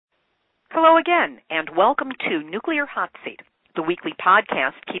Hello again, and welcome to Nuclear Hot Seat, the weekly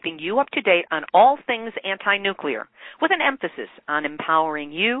podcast keeping you up to date on all things anti-nuclear, with an emphasis on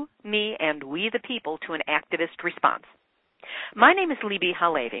empowering you, me, and we the people to an activist response. My name is Libbe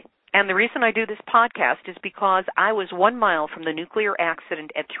HaLevy, and the reason I do this podcast is because I was 1 mile from the nuclear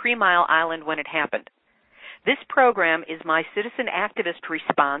accident at 3 Mile Island when it happened. This program is my citizen activist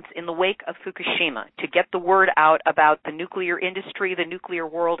response in the wake of Fukushima to get the word out about the nuclear industry, the nuclear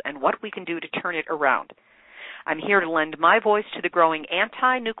world, and what we can do to turn it around. I'm here to lend my voice to the growing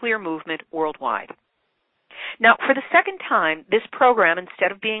anti-nuclear movement worldwide. Now, for the second time, this program,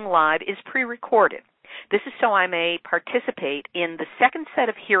 instead of being live, is pre-recorded. This is so I may participate in the second set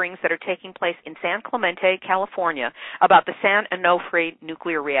of hearings that are taking place in San Clemente, California, about the San Onofre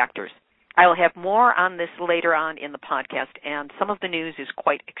nuclear reactors. I will have more on this later on in the podcast, and some of the news is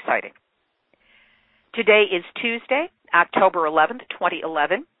quite exciting. Today is Tuesday, October 11th,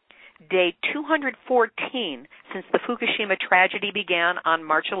 2011, day 214 since the Fukushima tragedy began on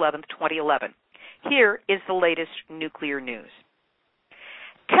March 11th, 2011. Here is the latest nuclear news.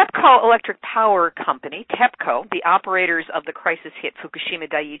 TEPCO Electric Power Company, TEPCO, the operators of the crisis-hit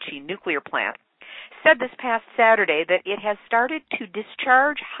Fukushima Daiichi nuclear plant, said this past Saturday that it has started to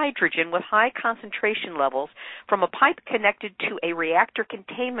discharge hydrogen with high concentration levels from a pipe connected to a reactor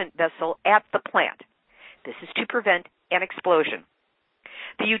containment vessel at the plant. This is to prevent an explosion.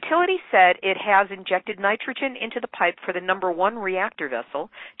 The utility said it has injected nitrogen into the pipe for the number 1 reactor vessel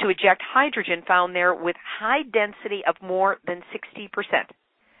to eject hydrogen found there with high density of more than 60%.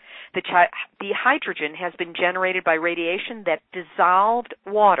 The hydrogen has been generated by radiation that dissolved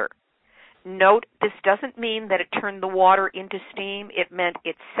water. Note, this doesn't mean that it turned the water into steam. It meant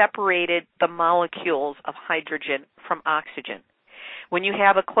it separated the molecules of hydrogen from oxygen. When you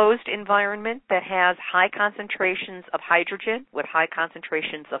have a closed environment that has high concentrations of hydrogen with high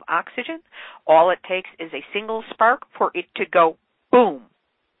concentrations of oxygen, all it takes is a single spark for it to go boom.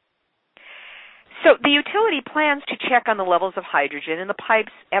 So the utility plans to check on the levels of hydrogen in the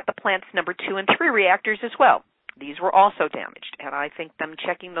pipes at the plant's number 2 and 3 reactors as well. These were also damaged, and I think them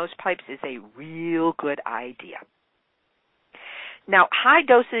checking those pipes is a real good idea. Now, high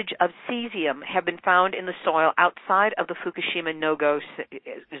dosage of cesium have been found in the soil outside of the Fukushima no-go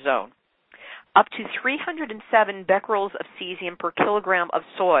zone. Up to 307 becquerels of cesium per kilogram of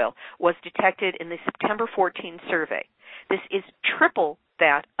soil was detected in the September 14 survey. This is triple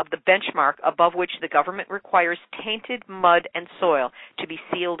that of the benchmark above which the government requires tainted mud and soil to be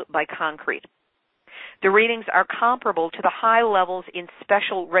sealed by concrete. The readings are comparable to the high levels in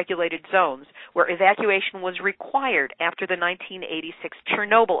special regulated zones where evacuation was required after the 1986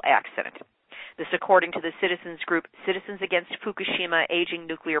 Chernobyl accident. This according to the citizens group Citizens Against Fukushima Aging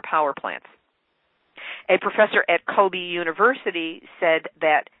Nuclear Power Plants. A professor at Kobe University said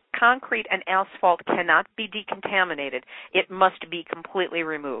that concrete and asphalt cannot be decontaminated. It must be completely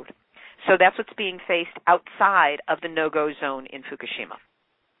removed. So that's what's being faced outside of the no-go zone in Fukushima.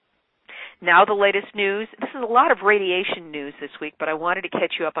 Now the latest news. This is a lot of radiation news this week, but I wanted to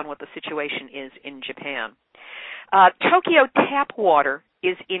catch you up on what the situation is in Japan. Tokyo tap water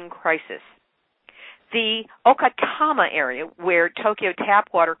is in crisis. The Okatama area, where Tokyo tap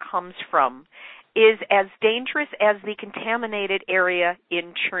water comes from, is as dangerous as the contaminated area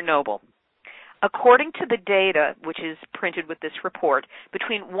in Chernobyl. According to the data, which is printed with this report,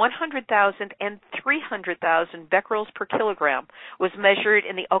 between 100,000 and 300,000 becquerels per kilogram was measured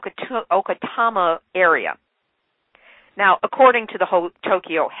in the Okatama area. Now, according to the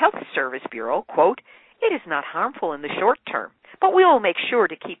Tokyo Health Service Bureau, quote, it is not harmful in the short term, but we will make sure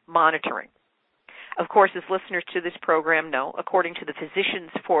to keep monitoring. Of course, as listeners to this program know, according to the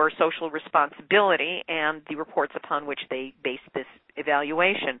Physicians for Social Responsibility and the reports upon which they base this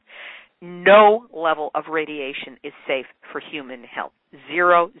evaluation, no level of radiation is safe for human health.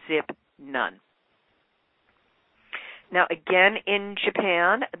 Zero, zip, none. Now, again, in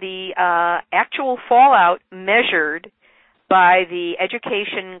Japan, the actual fallout measured by the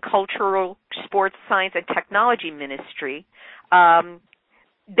Education, Cultural, Sports, Science, and Technology Ministry,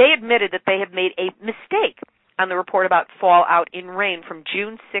 they admitted that they have made a mistake on the report about fallout in rain from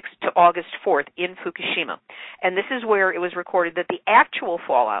June 6th to August 4th in Fukushima. And this is where it was recorded that the actual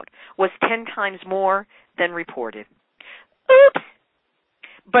fallout was 10 times more than reported. Oops!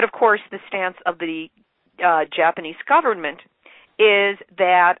 But, of course, the stance of the Japanese government is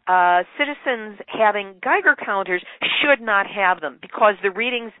that citizens having Geiger counters should not have them because the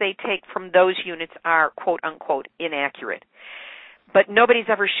readings they take from those units are, quote-unquote, inaccurate. But nobody's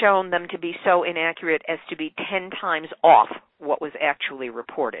ever shown them to be so inaccurate as to be 10 times off what was actually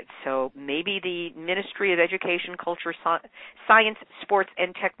reported. So maybe the Ministry of Education, Culture, Science, Sports,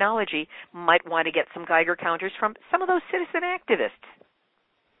 and Technology might want to get some Geiger counters from some of those citizen activists.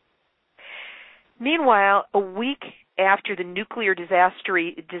 Meanwhile, a week after the Nuclear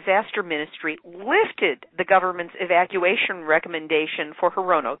Disaster Ministry lifted the government's evacuation recommendation for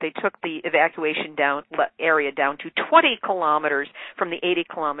Hirono, they took the evacuation area down to 20 kilometers from the 80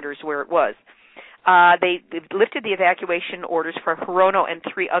 kilometers where it was. They lifted the evacuation orders for Hirono and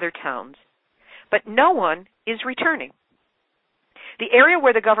 3 other towns. But no one is returning. The area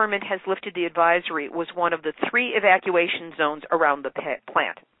where the government has lifted the advisory was one of the 3 evacuation zones around the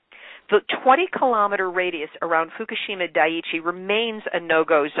plant. The 20-kilometer radius around Fukushima Daiichi remains a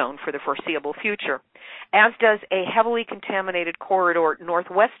no-go zone for the foreseeable future, as does a heavily contaminated corridor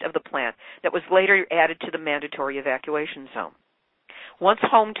northwest of the plant that was later added to the mandatory evacuation zone. Once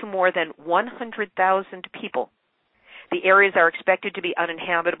home to more than 100,000 people, the areas are expected to be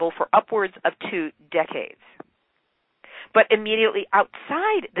uninhabitable for upwards of 2 decades. But immediately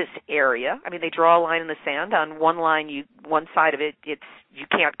outside this area, I mean, they draw a line in the sand. On one side of it, it's you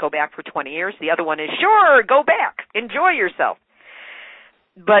can't go back for 20 years. The other one is, sure, go back, enjoy yourself.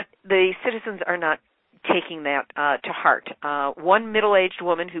 But the citizens are not taking that to heart. One middle-aged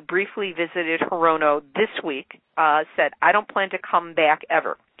woman who briefly visited Hirono this week said, I don't plan to come back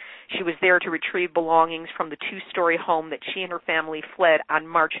ever. She was there to retrieve belongings from the 2-story home that she and her family fled on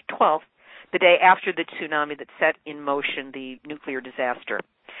March 12th, the day after the tsunami that set in motion the nuclear disaster.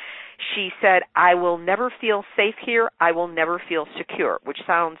 She said, I will never feel safe here. I will never feel secure, which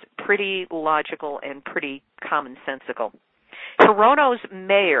sounds pretty logical and pretty commonsensical. Hirono's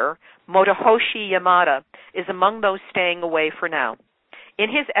mayor, Motohoshi Yamada, is among those staying away for now. In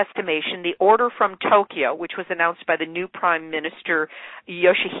his estimation, the order from Tokyo, which was announced by the new Prime Minister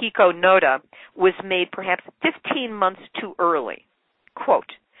Yoshihiko Noda, was made perhaps 15 months too early.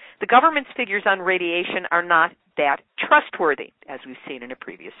 Quote, the government's figures on radiation are not that trustworthy, as we've seen in a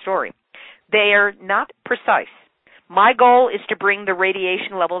previous story. They are not precise. My goal is to bring the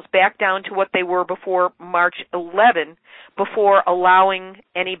radiation levels back down to what they were before March 11, before allowing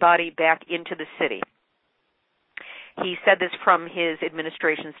anybody back into the city. He said this from his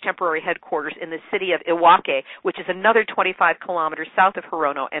administration's temporary headquarters in the city of Iwate, which is another 25 kilometers south of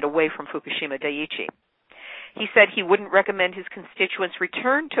Hirono and away from Fukushima Daiichi. He said he wouldn't recommend his constituents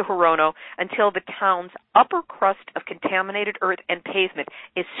return to Hirono until the town's upper crust of contaminated earth and pavement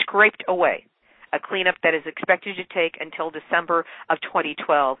is scraped away, a cleanup that is expected to take until December of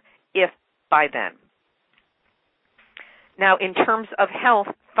 2012, if by then. Now, in terms of health,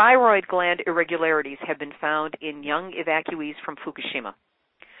 thyroid gland irregularities have been found in young evacuees from Fukushima.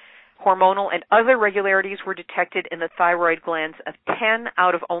 Hormonal and other irregularities were detected in the thyroid glands of 10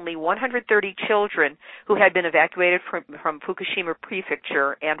 out of only 130 children who had been evacuated from Fukushima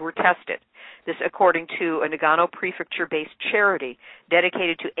Prefecture and were tested. This according to a Nagano Prefecture-based charity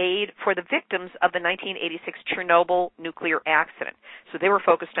dedicated to aid for the victims of the 1986 Chernobyl nuclear accident. So they were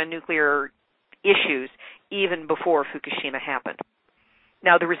focused on nuclear issues even before Fukushima happened.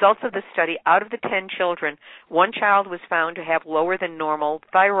 Now, the results of this study, out of the 10 children, 1 child was found to have lower than normal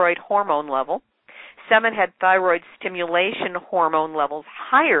thyroid hormone level. 7 had thyroid stimulation hormone levels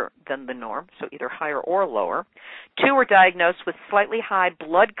higher than the norm, so either higher or lower. 2 were diagnosed with slightly high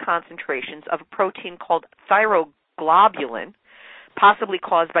blood concentrations of a protein called thyroglobulin, possibly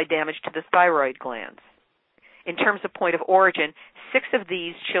caused by damage to the thyroid glands. In terms of point of origin, 6 of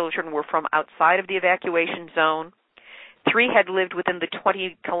these children were from outside of the evacuation zone. 3 had lived within the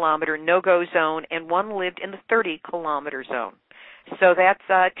 20-kilometer no-go zone, and 1 lived in the 30-kilometer zone. So that's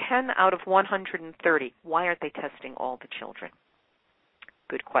 10 out of 130. Why aren't they testing all the children?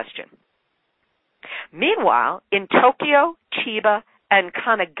 Good question. Meanwhile, in Tokyo, Chiba, and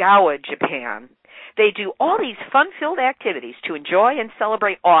Kanagawa, Japan, they do all these fun-filled activities to enjoy and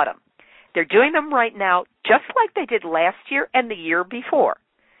celebrate autumn. They're doing them right now just like they did last year and the year before,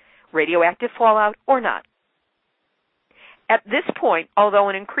 radioactive fallout or not. At this point, although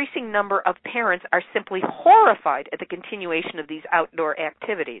an increasing number of parents are simply horrified at the continuation of these outdoor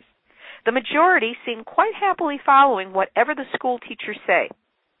activities, the majority seem quite happily following whatever the school teachers say.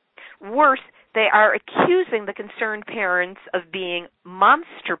 Worse, they are accusing the concerned parents of being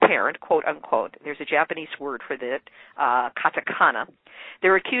monster parent, quote unquote. There's a Japanese word for that, katakana.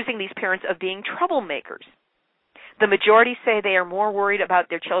 They're accusing these parents of being troublemakers. The majority say they are more worried about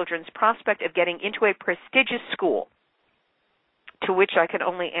their children's prospect of getting into a prestigious school, to which I can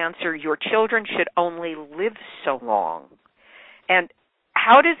only answer, your children should only live so long. And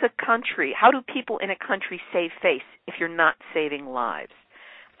how do people in a country save face if you're not saving lives?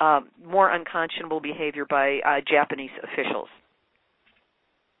 More unconscionable behavior by Japanese officials.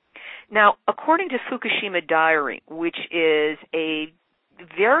 Now, according to Fukushima Diary, which is a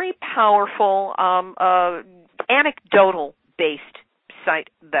very powerful anecdotal-based site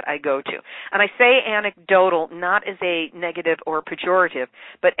that I go to. And I say anecdotal not as a negative or pejorative,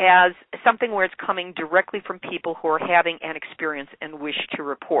 but as something where it's coming directly from people who are having an experience and wish to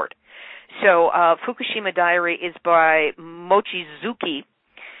report. So Fukushima Diary is by Mochizuki,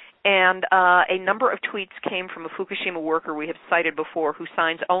 and a number of tweets came from a Fukushima worker we have cited before who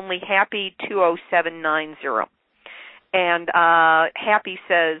signs only Happy20790. And Happy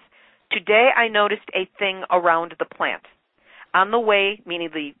says, "Today I noticed a thing around the plant. On the way," meaning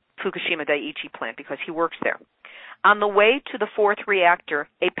the Fukushima Daiichi plant because he works there, "on the way to the fourth reactor,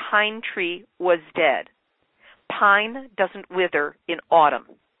 a pine tree was dead. Pine doesn't wither in autumn."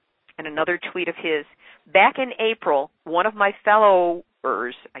 And another tweet of his, "Back in April, one of my fellow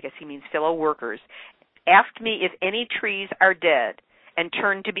workers, asked me if any trees are dead and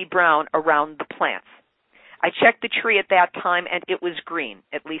turned to be brown around the plants. I checked the tree at that time and it was green,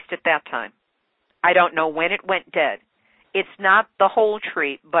 at least at that time. I don't know when it went dead. It's not the whole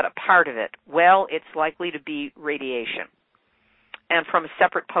tree, but a part of it. Well, it's likely to be radiation." And from a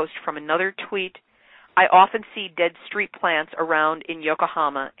separate post from another tweet, "I often see dead street plants around in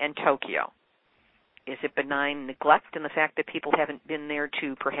Yokohama and Tokyo." Is it benign neglect and the fact that people haven't been there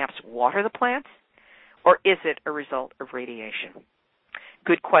to perhaps water the plants? Or is it a result of radiation?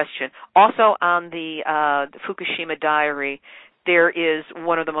 Good question. Also on the Fukushima Diary, there is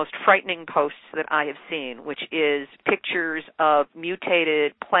one of the most frightening posts that I have seen, which is pictures of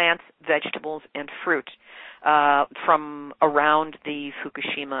mutated plants, vegetables, and fruit from around the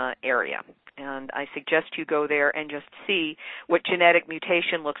Fukushima area. And I suggest you go there and just see what genetic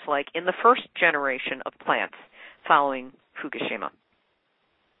mutation looks like in the first generation of plants following Fukushima.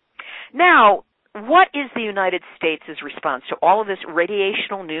 Now, what is the United States' response to all of this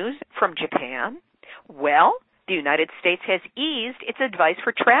radiational news from Japan? Well, the United States has eased its advice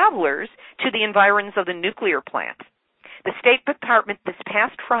for travelers to the environs of the nuclear plant. The State Department this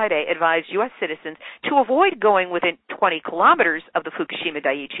past Friday advised U.S. citizens to avoid going within 20 kilometers of the Fukushima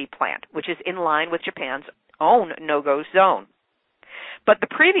Daiichi plant, which is in line with Japan's own no-go zone. But the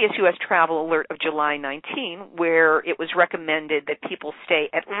previous U.S. travel alert of July 19, where it was recommended that people stay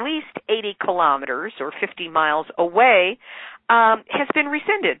at least 80 kilometers or 50 miles away, has been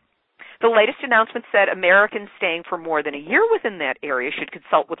rescinded. The latest announcement said Americans staying for more than a year within that area should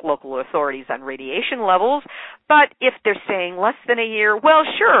consult with local authorities on radiation levels, but if they're staying less than a year, well,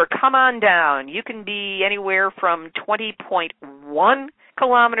 sure, come on down. You can be anywhere from 20.1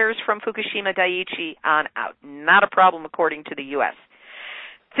 kilometers from Fukushima Daiichi on out. Not a problem, according to the U.S.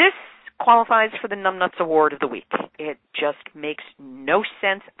 This qualifies for the Numbnuts Award of the Week. It just makes no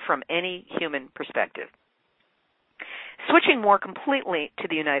sense from any human perspective. Switching more completely to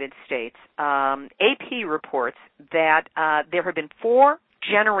the United States, AP reports that there have been 4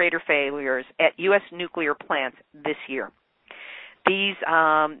 generator failures at U.S. nuclear plants this year. These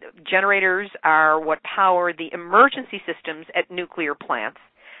generators are what power the emergency systems at nuclear plants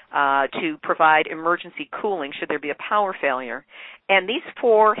to provide emergency cooling should there be a power failure. And these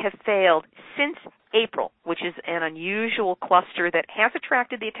 4 have failed since April, which is an unusual cluster that has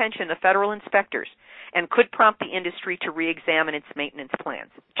attracted the attention of federal inspectors and could prompt the industry to re-examine its maintenance plans.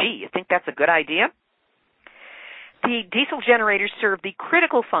 Gee, you think that's a good idea? The diesel generators serve the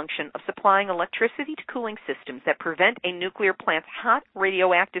critical function of supplying electricity to cooling systems that prevent a nuclear plant's hot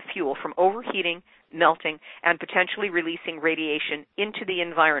radioactive fuel from overheating, melting, and potentially releasing radiation into the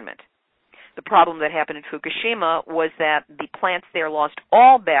environment. The problem that happened in Fukushima was that the plants there lost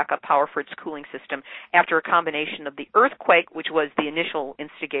all backup power for its cooling system after a combination of the earthquake, which was the initial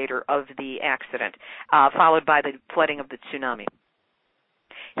instigator of the accident, followed by the flooding of the tsunami.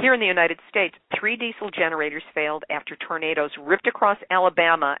 Here in the United States, 3 diesel generators failed after tornadoes ripped across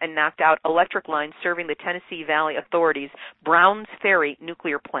Alabama and knocked out electric lines serving the Tennessee Valley Authority's Browns Ferry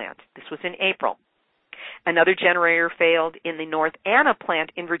nuclear plant. This was in April. Another generator failed in the North Anna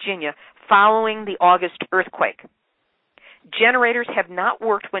plant in Virginia following the August earthquake. Generators have not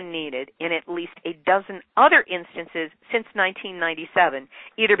worked when needed in at least a dozen other instances since 1997,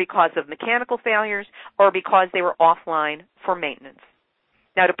 either because of mechanical failures or because they were offline for maintenance.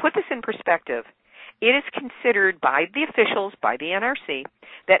 Now, to put this in perspective, it is considered by the officials, by the NRC,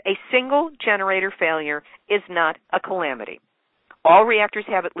 that a single generator failure is not a calamity. All reactors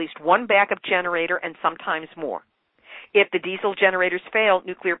have at least one backup generator and sometimes more. If the diesel generators fail,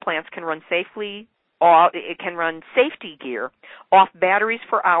 nuclear plants can run safely it can run safety gear off batteries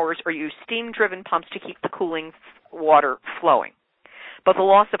for hours or use steam-driven pumps to keep the cooling water flowing. But the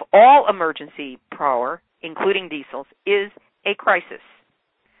loss of all emergency power, including diesels, is a crisis.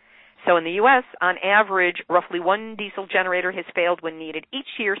 So in the U.S., on average, roughly one diesel generator has failed when needed each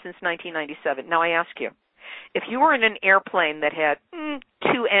year since 1997. Now I ask you, if you were in an airplane that had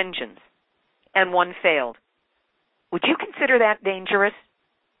 2 engines and one failed, would you consider that dangerous?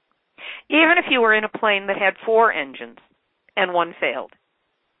 Even if you were in a plane that had 4 engines and one failed,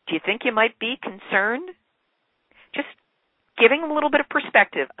 do you think you might be concerned? Just giving a little bit of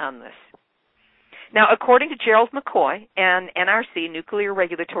perspective on this. Now, according to Gerald McCoy, an NRC, Nuclear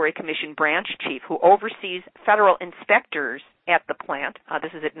Regulatory Commission branch chief who oversees federal inspectors at the plant,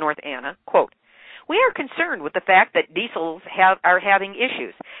 this is at North Anna, quote, "We are concerned with the fact that diesels are having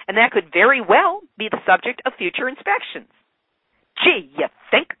issues, and that could very well be the subject of future inspections." Gee, you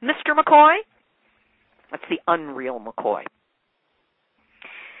think, Mr. McCoy? That's the unreal McCoy.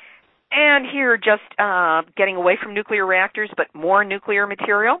 And here, just getting away from nuclear reactors, but more nuclear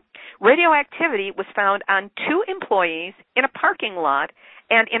material, radioactivity was found on 2 employees in a parking lot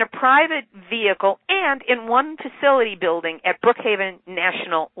and in a private vehicle and in one facility building at Brookhaven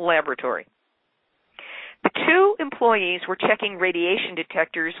National Laboratory. The 2 employees were checking radiation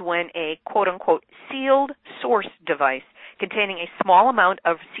detectors when a quote-unquote sealed source device containing a small amount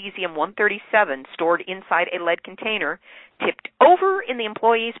of cesium-137 stored inside a lead container tipped over in the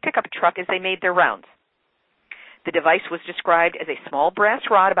employees' pickup truck as they made their rounds. The device was described as a small brass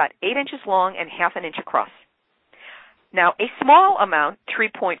rod about 8 inches long and half an inch across. Now, a small amount,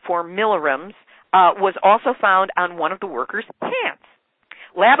 3.4 millirems, was also found on one of the workers' hands.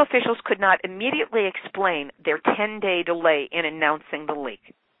 Lab officials could not immediately explain their 10-day delay in announcing the leak,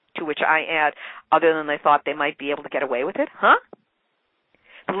 to which I add, other than they thought they might be able to get away with it, huh?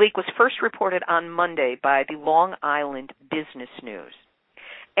 The leak was first reported on Monday by the Long Island Business News.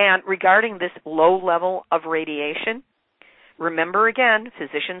 And regarding this low level of radiation, remember again,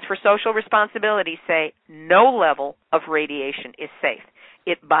 Physicians for Social Responsibility say no level of radiation is safe.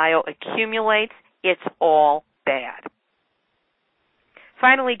 It bioaccumulates. It's all bad.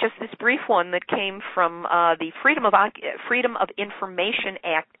 Finally, just this brief one that came from the Freedom of Information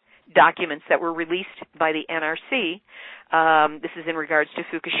Act documents that were released by the NRC. This is in regards to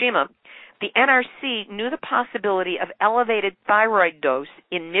Fukushima. The NRC knew the possibility of elevated thyroid dose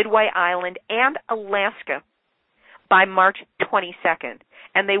in Midway Island and Alaska by March 22nd,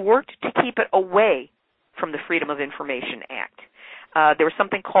 and they worked to keep it away from the Freedom of Information Act. There was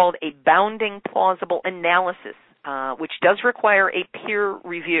something called a bounding plausible analysis, which does require a peer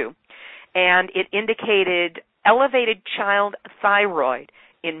review, and it indicated elevated child thyroid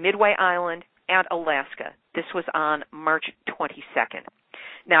in Midway Island and Alaska. This was on March 22nd.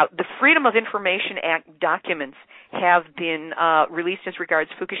 Now, the Freedom of Information Act documents have been released as regards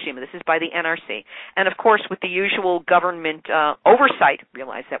Fukushima. This is by the NRC. And, of course, with the usual government oversight,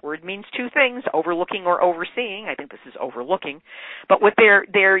 realize that word means 2 things, overlooking or overseeing. I think this is overlooking. But with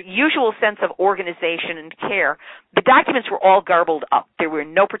their usual sense of organization and care, the documents were all garbled up. There were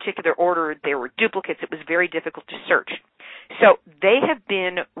in no particular order. There were duplicates. It was very difficult to search. So they have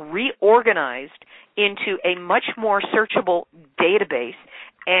been reorganized into a much more searchable database,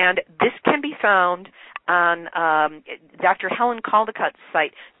 and this can be found on Dr. Helen Caldicott's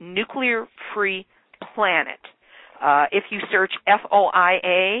site, Nuclear Free Planet. If you search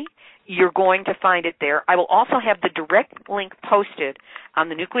FOIA, you're going to find it there. I will also have the direct link posted on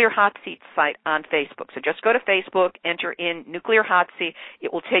the Nuclear Hot Seat site on Facebook. So just go to Facebook, enter in Nuclear Hot Seat.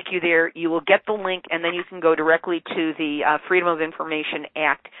 It will take you there. You will get the link, and then you can go directly to the Freedom of Information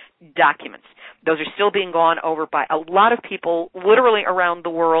Act documents. Those are still being gone over by a lot of people literally around the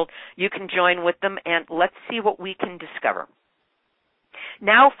world. You can join with them, and let's see what we can discover.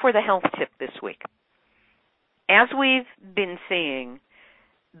 Now for the health tip this week. As we've been seeing,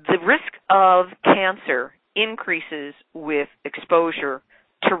 the risk of cancer increases with exposure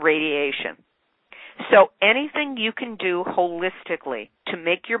to radiation. So anything you can do holistically to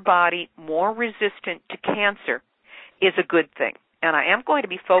make your body more resistant to cancer is a good thing. And I am going to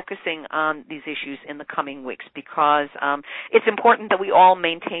be focusing on these issues in the coming weeks because it's important that we all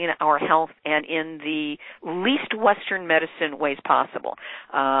maintain our health and in the least Western medicine ways possible.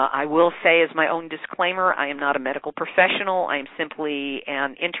 I will say as my own disclaimer, I am not a medical professional. I am simply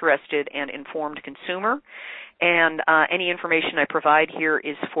an interested and informed consumer. And any information I provide here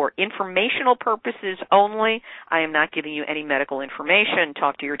is for informational purposes only. I am not giving you any medical information.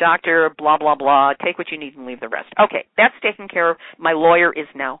 Talk to your doctor, blah, blah, blah. Take what you need and leave the rest. Okay, that's taken care of. My lawyer is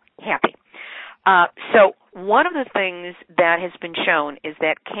now happy. So one of the things that has been shown is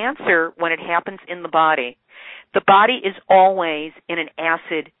that cancer, when it happens in the body is always in an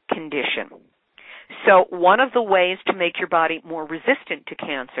acid condition. So one of the ways to make your body more resistant to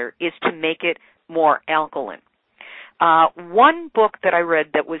cancer is to make it more alkaline. One book that I read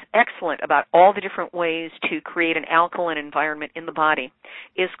that was excellent about all the different ways to create an alkaline environment in the body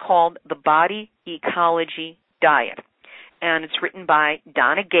is called The Body Ecology Diet. And it's written by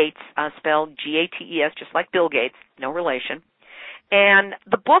Donna Gates, spelled Gates, just like Bill Gates, no relation. And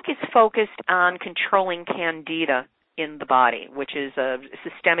the book is focused on controlling candida in the body, which is a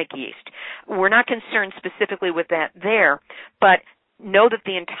systemic yeast. We're not concerned specifically with that there, but know that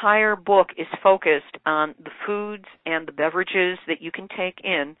the entire book is focused on the foods and the beverages that you can take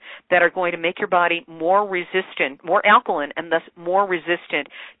in that are going to make your body more resistant, more alkaline, and thus more resistant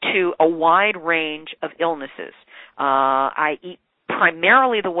to a wide range of illnesses. I eat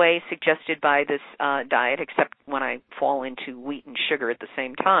primarily the way suggested by this diet, except when I fall into wheat and sugar at the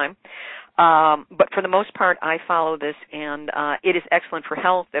same time. But for the most part, I follow this, and it is excellent for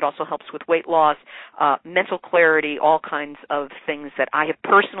health. It also helps with weight loss, mental clarity, all kinds of things that I have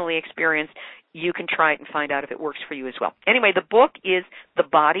personally experienced. You can try it and find out if it works for you as well. Anyway, the book is The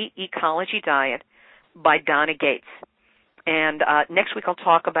Body Ecology Diet by Donna Gates. And next week I'll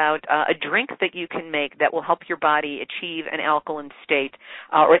talk about a drink that you can make that will help your body achieve an alkaline state,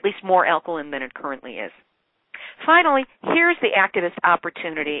 or at least more alkaline than it currently is. Finally, here's the activist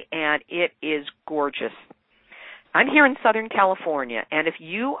opportunity, and it is gorgeous. I'm here in Southern California, and if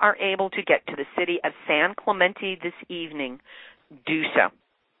you are able to get to the city of San Clemente this evening, do so,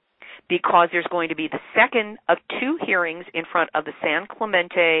 because there's going to be the second of two hearings in front of the San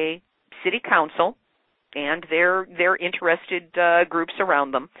Clemente City Council and their interested groups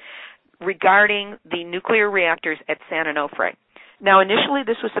around them regarding the nuclear reactors at San Onofre. Now, initially,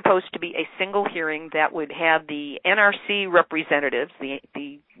 this was supposed to be a single hearing that would have the NRC representatives,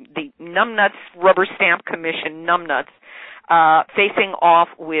 the numbnuts rubber stamp commission numbnuts, facing off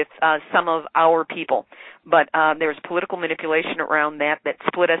with some of our people. But there's political manipulation around that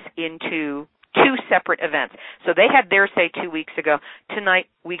split us into two separate events. So they had their say 2 weeks ago. Tonight,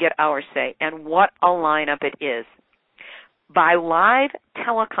 we get our say. And what a lineup it is. By live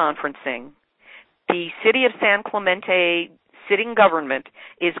teleconferencing, the City of San Clemente sitting government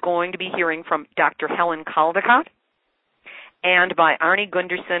is going to be hearing from Dr. Helen Caldicott and by Arnie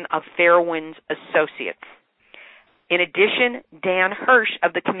Gunderson of Fairwinds Associates. In addition, Dan Hirsch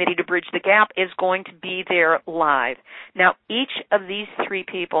of the Committee to Bridge the Gap is going to be there live. Now, each of these three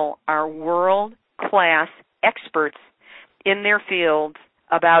people are world-class experts in their fields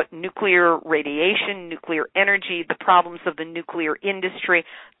about nuclear radiation, nuclear energy, the problems of the nuclear industry,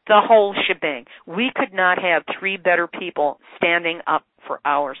 the whole shebang. We could not have three better people standing up for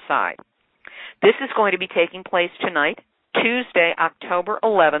our side. This is going to be taking place tonight, Tuesday, October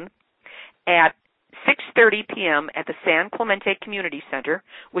 11th, at 6:30 p.m. at the San Clemente Community Center,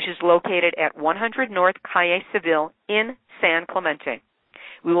 which is located at 100 North Calle Civil in San Clemente.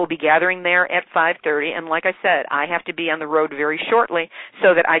 We will be gathering there at 5:30, and like I said, I have to be on the road very shortly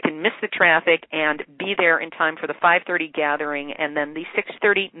so that I can miss the traffic and be there in time for the 5:30 gathering and then the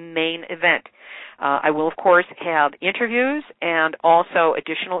 6:30 main event. I will, of course, have interviews and also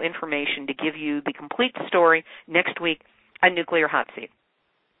additional information to give you the complete story next week on Nuclear Hot Seat.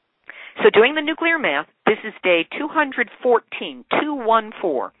 So doing the nuclear math, this is day 214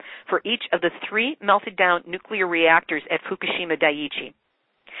 for each of the three melted down nuclear reactors at Fukushima Daiichi.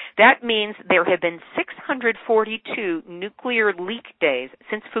 That means there have been 642 nuclear leak days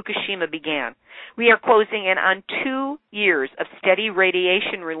since Fukushima began. We are closing in on 2 years of steady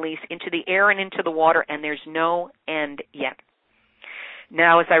radiation release into the air and into the water, and there's no end yet.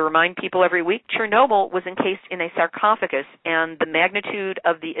 Now, as I remind people every week, Chernobyl was encased in a sarcophagus, and the magnitude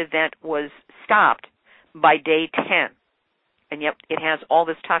of the event was stopped by day 10. And yet it has all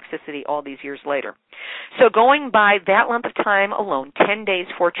this toxicity all these years later. So going by that length of time alone, 10 days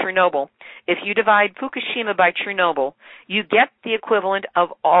for Chernobyl, if you divide Fukushima by Chernobyl, you get the equivalent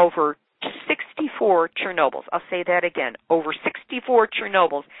of over 64 Chernobyls. I'll say that again, over 64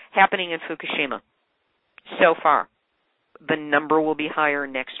 Chernobyls happening in Fukushima so far. The number will be higher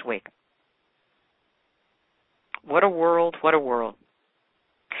next week. What a world, what a world.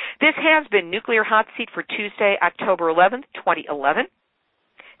 This has been Nuclear Hot Seat for Tuesday, October 11th, 2011.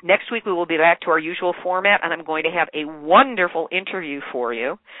 Next week we will be back to our usual format, and I'm going to have a wonderful interview for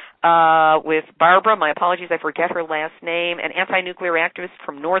you with Barbara, my apologies, I forget her last name, an anti-nuclear activist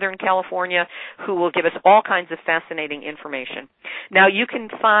from Northern California who will give us all kinds of fascinating information. Now, you can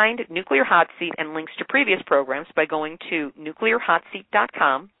find Nuclear Hot Seat and links to previous programs by going to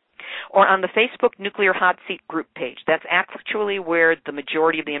nuclearhotseat.com, or on the Facebook Nuclear Hot Seat group page. That's actually where the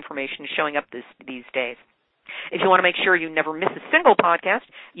majority of the information is showing up these days. If you want to make sure you never miss a single podcast,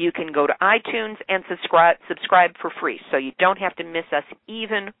 you can go to iTunes and subscribe for free, so you don't have to miss us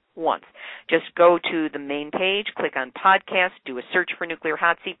even once. Just go to the main page, click on podcast, do a search for Nuclear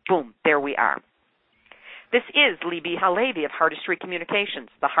Hot Seat, boom, there we are. This is Libbe HaLevy of Heartistry Communications,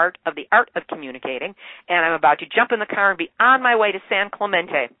 the heart of the art of communicating, and I'm about to jump in the car and be on my way to San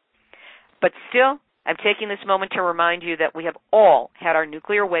Clemente. But still, I'm taking this moment to remind you that we have all had our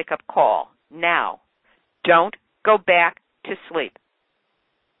nuclear wake-up call. Now, don't go back to sleep.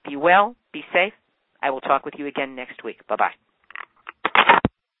 Be well, be safe. I will talk with you again next week. Bye-bye.